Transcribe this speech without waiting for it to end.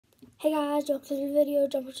Hey guys, welcome to the video.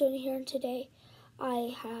 Jumper Journey here, and today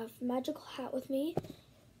I have Magical Hat with me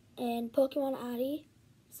and Pokemon Addy.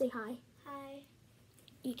 Say hi. Hi.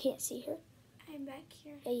 You can't see her. I'm back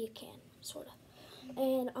here. Yeah, you can, sort of.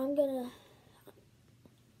 And I'm gonna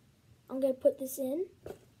put this in,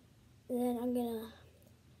 and then I'm gonna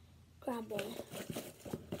grab one.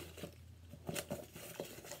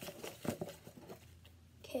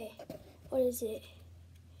 Okay, what is it?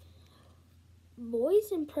 Voice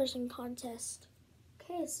impression contest.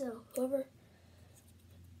 Okay, so whoever.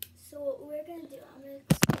 So what we're gonna do, I'm gonna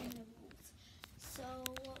explain the rules. So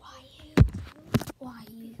Why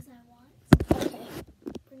you? Because I want. Okay.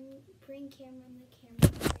 Bring camera and the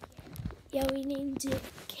camera over here. Yeah, we need to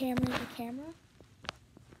camera the camera.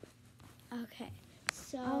 Okay.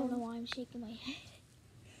 So I don't know why I'm shaking my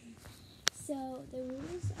head. So the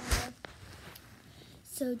rules are.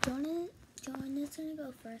 So Jonah is gonna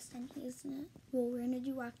go first, and he's gonna. Well, we're gonna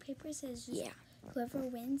do rock paper scissors. Yeah. Whoever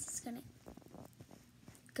wins is gonna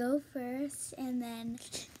go first, and then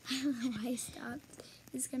I don't know why I stopped.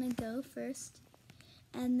 He's gonna go first,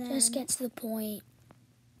 and then Just get to the point.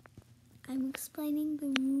 I'm explaining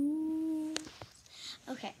the rules.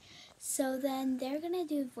 Okay, so then they're gonna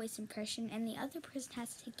do a voice impression, and the other person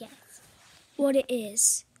has to guess What it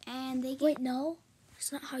is. And they get. Wait, no.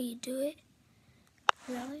 That's not how you do it.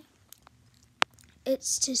 Really?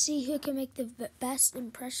 It's to see who can make the best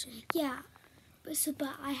impression. Yeah, but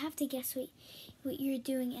I have to guess what you're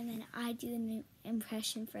doing, and then I do the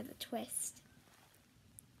impression for the twist.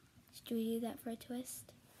 Should we do that for a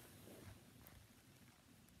twist?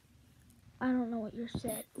 I don't know what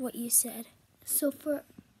you said. So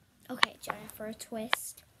okay, Jonah, for a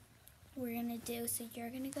twist, we're gonna do. So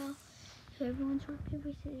you're gonna go. Whoever wants rock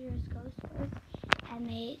paper scissors goes first, and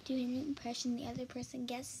they do an impression. The other person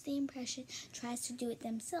guesses the impression, tries to do it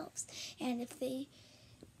themselves, and if they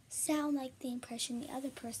sound like the impression the other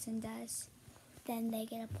person does, then they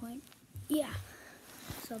get a point. Yeah.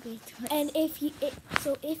 So it'll be a twist. And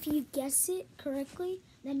if you guess it correctly,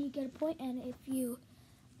 then you get a point. And if you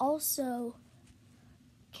also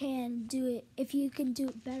can do it, if you can do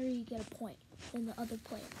it better, you get a point than the other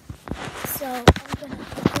player. So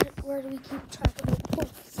where do we keep track of the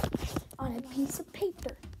points? On a piece of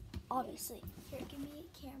paper, obviously. Here, give me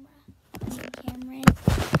a camera.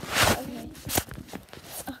 Okay.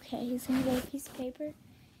 Okay, he's gonna get a piece of paper,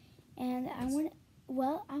 and I'm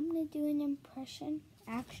gonna do an impression.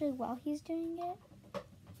 Actually, while he's doing it,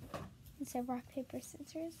 instead of rock paper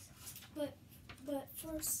scissors. But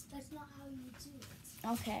first, that's not how you do it.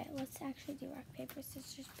 Okay, let's actually do rock paper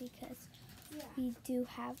scissors because we do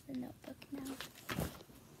have the notebook now.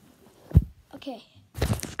 Okay.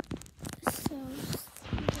 So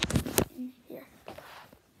in here.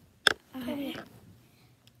 Okay.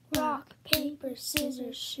 Rock, paper,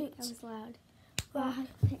 scissors, shoot. That was loud.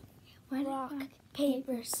 Rock,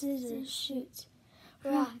 paper, scissors, shoot.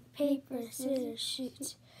 Rock, paper, scissors,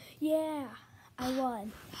 shoot. Yeah, I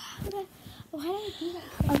won. Why did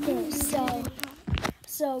I do that? Okay,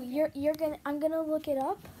 so you're gonna. I'm gonna look it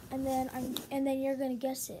up, and then you're gonna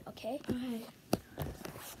guess it. Okay. Okay.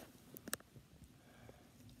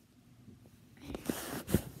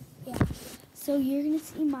 Yeah. So you're gonna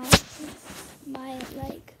see my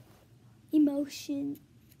like emotion.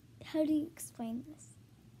 How do you explain this?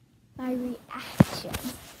 My reaction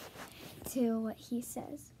to what he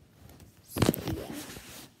says. So yeah.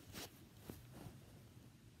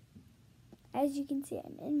 As you can see,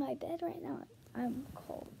 I'm in my bed right now. I'm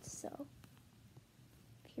cold, so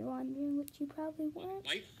if you're wondering, which you probably weren't.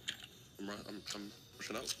 Light? I'm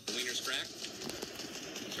pushing out. The wiener's cracked.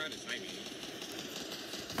 I'm trying to find me.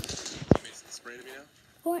 Teammates spraying at me now?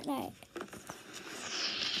 Fortnite.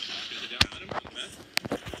 Is it down on him?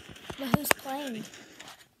 But who's playing?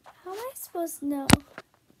 How am I supposed to know?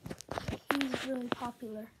 He's really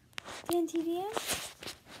popular. TVM?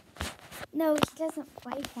 No, he doesn't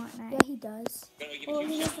play Fortnite. Yeah, he does. Well,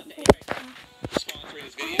 he doesn't play. Sponsoring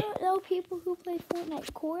this I video. don't know people who play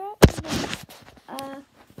Fortnite. Cora,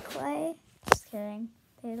 Clay. Just kidding.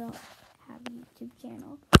 They don't have a YouTube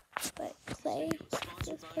channel. But Clay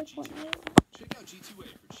just play Fortnite. Check out G2A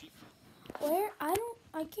for cheap. Where? I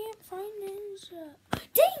can't find Ninja.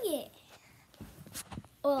 Dang it!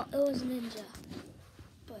 Well, it was Ninja,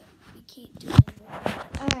 but we can't do it anymore.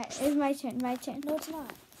 Alright, it's my turn. No, it's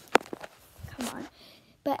not. Come on.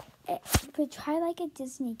 But try like a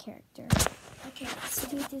Disney character. Okay, So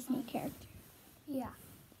do a Disney character. yeah.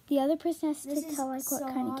 The other person has This to is tell like what so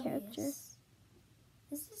kind of obvious. character.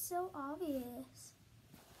 This is so obvious.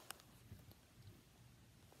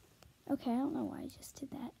 Okay, I don't know why I just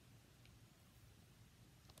did that.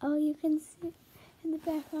 Oh, you can see. In the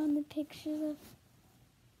background, the pictures of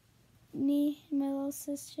me and my little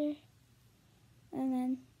sister. And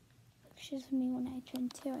then pictures of me when I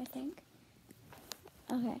turned 2, I think.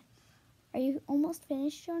 Okay. Are you almost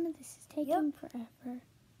finished, Jonah? This is taking forever.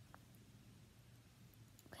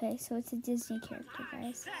 Okay, so it's a Disney character,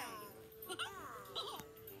 guys.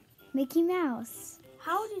 Mickey Mouse.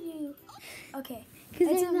 How did you? Okay.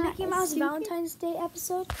 Because It's a Mickey Mouse Valentine's Day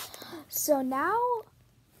episode. So now.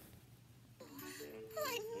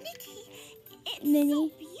 Mickey, it's Minnie.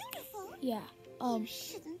 so beautiful. Yeah. You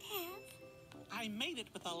shouldn't have. I made it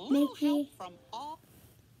with a little Mickey. help from all.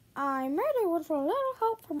 I made it with a little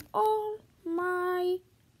help from all my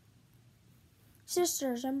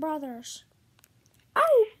sisters and brothers.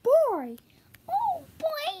 Oh boy! Oh,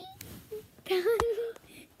 boy.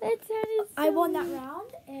 That sounded so I won that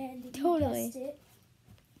round, and you Totally. guessed it.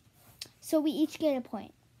 So we each get a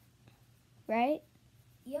point, right?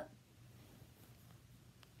 Yep.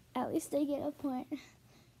 At least I get a point.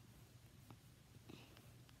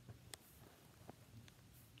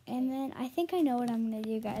 And then I think I know what I'm going to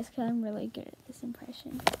do, guys, because I'm really good at this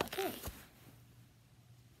impression. Okay.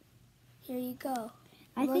 Here you go.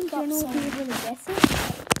 I Look think up Jonah will be some- able to guess it. I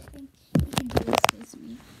think he can do this as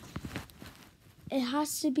me. It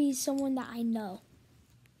has to be someone that I know.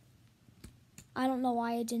 I don't know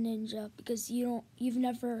why I did Ninja, because you've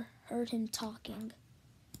never heard him talking.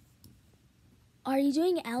 Are you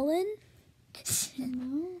doing Ellen?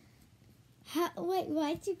 No. Wait,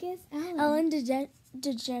 why'd you guess Ellen? Ellen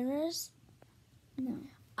DeGeneres? No.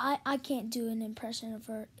 I can't do an impression of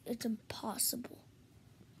her. It's impossible.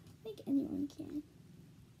 I think anyone can.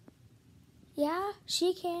 Yeah,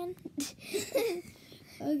 she can.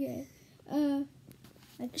 Okay. I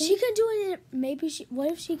think She can do it. Maybe she.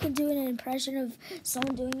 What if she can do an impression of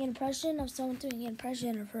someone doing an impression of someone doing an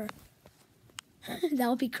impression of her? That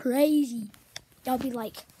would be crazy. That would be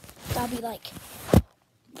like.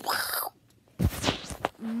 Wow.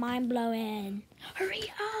 Mind blowing. Hurry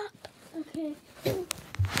up. Okay.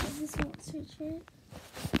 Is this won't switch it?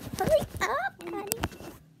 Hurry up, honey.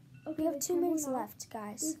 Okay, We have the 2 timer minutes went off. left,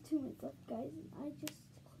 guys. We have 2 minutes left, guys. And I just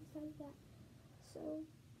closed out of that. So,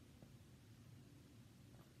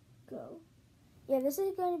 go. Yeah, this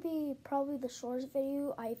is going to be probably the shortest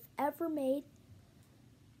video I've ever made.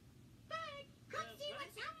 Hey, come see what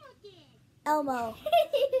Elmo did. Elmo.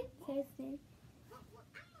 Say his name. Well,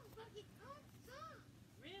 Elmo wrote his own song.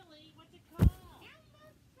 Really? What's it called?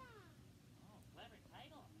 Elmo's song. Oh, clever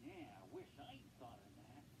title. Yeah, I wish I'd thought of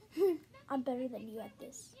that. I'm better than you at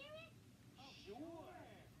this. Hear it? Sure.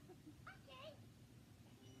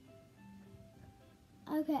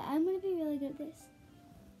 Okay. Okay, I'm going to be really good at this.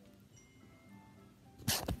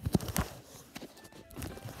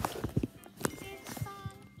 This is the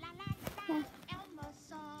song. La la la la. Elmo's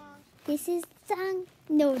song. This is the song.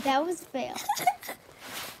 No, that was fail.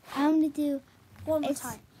 I'm going to do One more It's-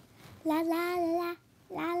 time. la la la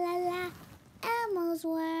la la la Elmo's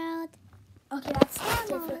World. Okay, that's a Elmo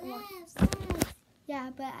different one. loves us. Yeah,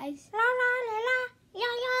 but I La la la la la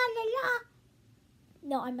la la la.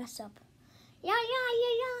 No, I messed up. La la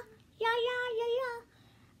la la la la la la.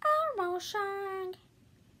 Elmo song.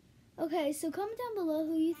 Okay, so comment down below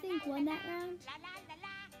who you think won that round. La la la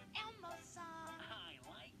la. Elmo's song. I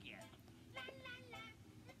like it. La la la.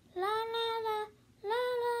 La la la la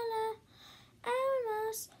la la.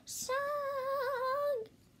 Elmo's song.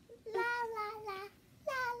 La la la.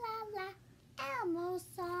 La la la. Elmo's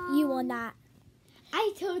song. You won that.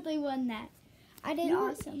 I totally won that. I did You're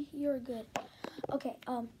awesome. You're good. Okay.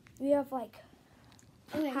 We have like.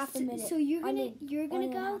 Okay, half a so, minute. so you're I gonna mean, you're gonna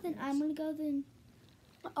 1.5 go, then I'm gonna go, then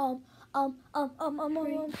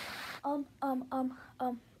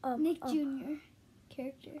Nick Jr.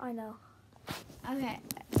 character. I know. Okay,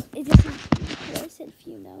 it doesn't. I said if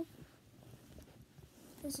you know.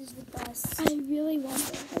 This is the best. I really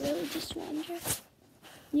wonder. I really just wonder.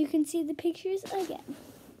 You can see the pictures again.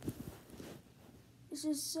 This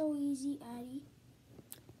is so easy, Addy.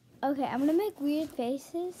 Okay, I'm gonna make weird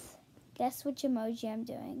faces. Guess which emoji I'm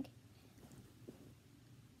doing.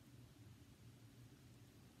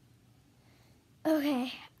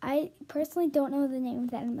 Okay, I personally don't know the name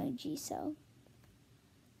of that emoji, so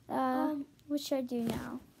what should I do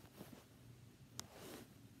now?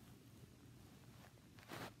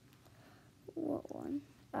 What one?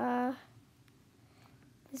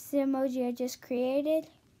 This is the emoji I just created.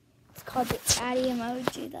 It's called the Addy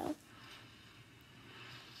emoji, though.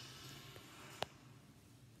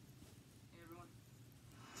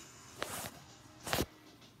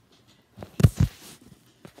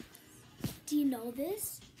 Do you know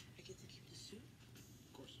this? I get to keep the suit?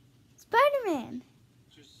 Of course. Spider-Man.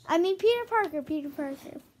 I mean Peter Parker. Peter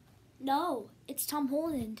Parker. No, it's Tom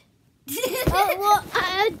Holland. Oh well,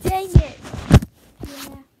 dang it.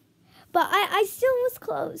 Yeah. But I still was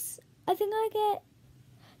close. I think I get.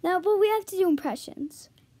 No, but we have to do impressions.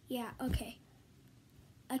 Yeah. Okay.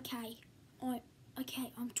 Okay.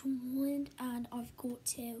 Okay. I'm Tom Holland, and I've got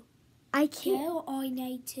to. I can't. Go. I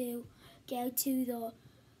need to go to the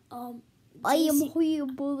I am JC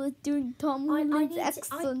horrible at doing Tom Holland's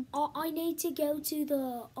accent. I need to go to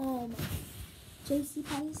the JC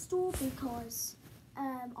Penney store because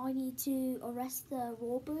I need to arrest the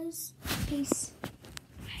robbers. Peace.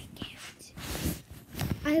 I can't.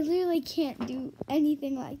 I literally can't do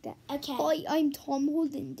anything like that. Okay. Hi, I'm Tom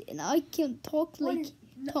Holland, and I can talk like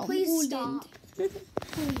Tom Please Holland. stop.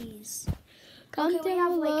 Please. Comment Okay, we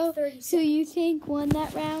have, down like, below 30 who you think won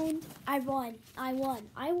that round. I won.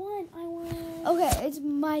 Okay, it's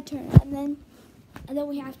my turn, and then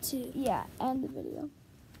we have to. yeah, end the video.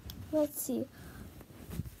 Let's see.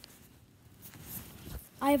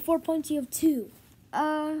 I have 4 points. You have 2.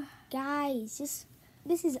 Guys,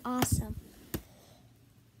 This is awesome.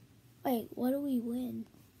 Wait, what do we win?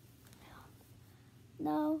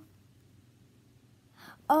 no.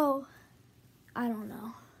 Oh, I don't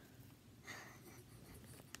know.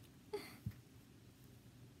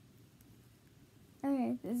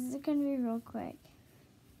 okay, this is gonna be real quick.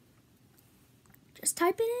 Just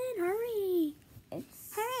type it in. Hurry.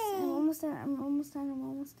 It's. Hey. I'm almost done. I'm almost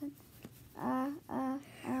done.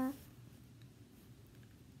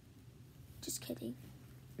 Just kidding.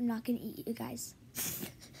 I'm not gonna eat you guys.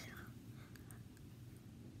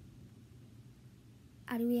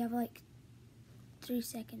 How do we have like 3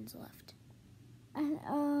 seconds left?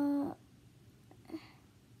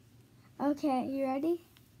 Okay, you ready?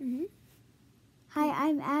 Mm-hmm. Hi,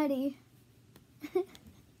 I'm Addy.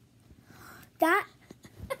 That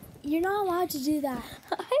you're not allowed to do that.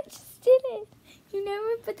 I just did it. You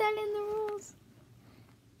never put that in the rules.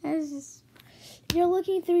 I was just You're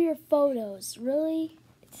looking through your photos. Really?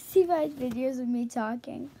 to see my videos of me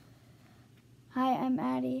talking. Hi, I'm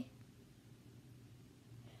Addy.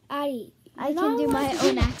 Addy, I you're can not do allowed my to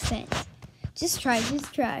own accent. Just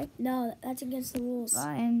try. No, that's against the rules.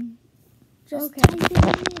 Fine. Just Okay. type it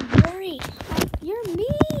in. Hurry. You're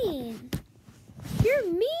mean. You're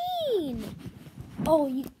mean. Oh,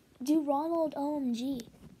 you do Ronald OMG.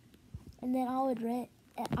 And then I would win.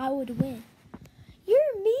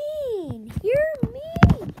 You're mean. You're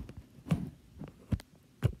mean.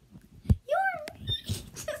 You're mean.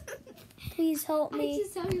 Please help me.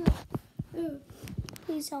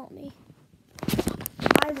 Please help me.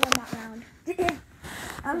 I won that round.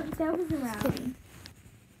 That was around.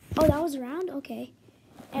 Oh, that was a round? Okay.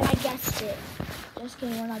 And I guessed it. Just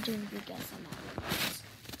kidding, we're not doing a good guess on that one.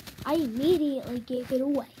 I immediately gave it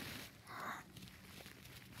away.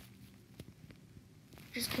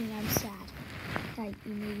 Just kidding, I'm sad. I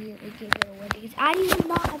immediately gave it away because I did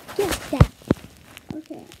not have guessed that.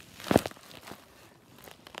 Okay.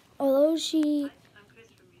 Although she...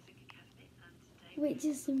 Wait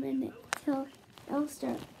just a minute till I'll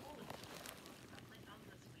start.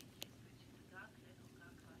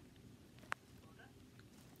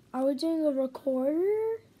 Are we doing a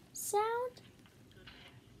recorder sound?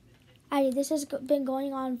 Addy, this has been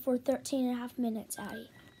going on for 13 and a half minutes, Addy.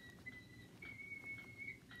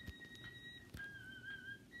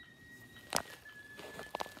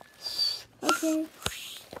 Okay.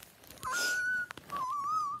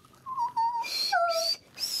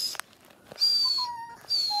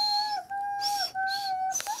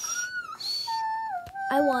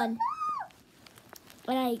 I won.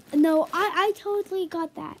 And No, I totally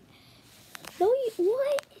got that.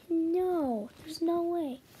 what? No, there's no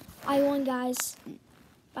way. I won, guys,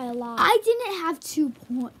 by a lot. I didn't have 2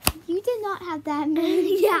 points. You did not have that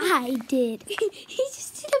many. Yeah, I did. He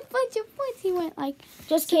just did a bunch of points. He went like.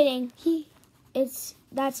 Just kidding. He.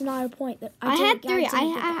 That's not a point. I had 3.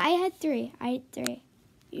 I had 3. I had 3.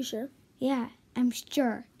 You sure? Yeah, I'm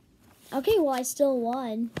sure. Okay, well, I still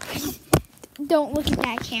won. Don't look at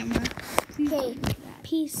that camera. Okay,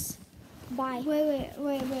 peace. Bye. Wait.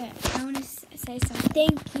 I want to say something.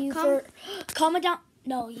 Thank you for comment down.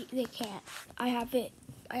 No, they can't. I have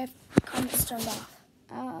comments turned off.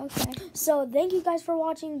 Okay. So thank you guys for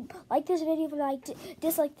watching. Like this video if you liked it.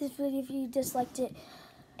 Dislike this video if you disliked it.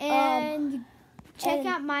 And check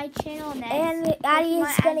out my channel next. And Addy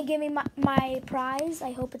is gonna give me my prize.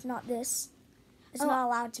 I hope it's not this. It's not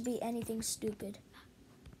allowed to be anything stupid.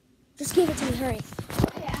 Just give it to me, hurry.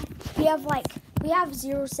 Yeah. We have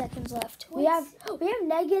 0 seconds left. We have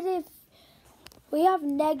negative. We have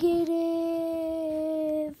negative.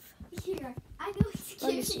 Here, I know what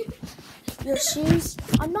to give you. Your shoes?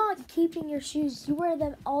 I'm not keeping your shoes. You wear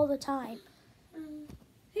them all the time.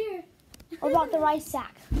 Here. What about the rice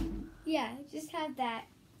sack? Yeah, just have that.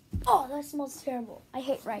 Oh, that smells terrible. I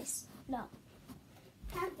hate rice. No.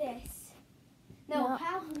 Have this. No, No.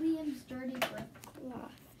 have Liam's dirty bird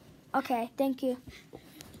cloth. Okay, thank you.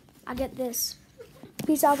 I get this.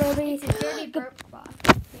 Peace out, everybody. It's a dirty burp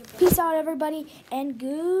cloth. Peace out, everybody, and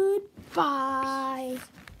goodbye.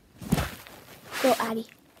 Go, Addy.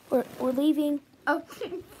 We're leaving. Oh,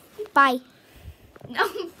 Bye. no,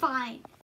 fine.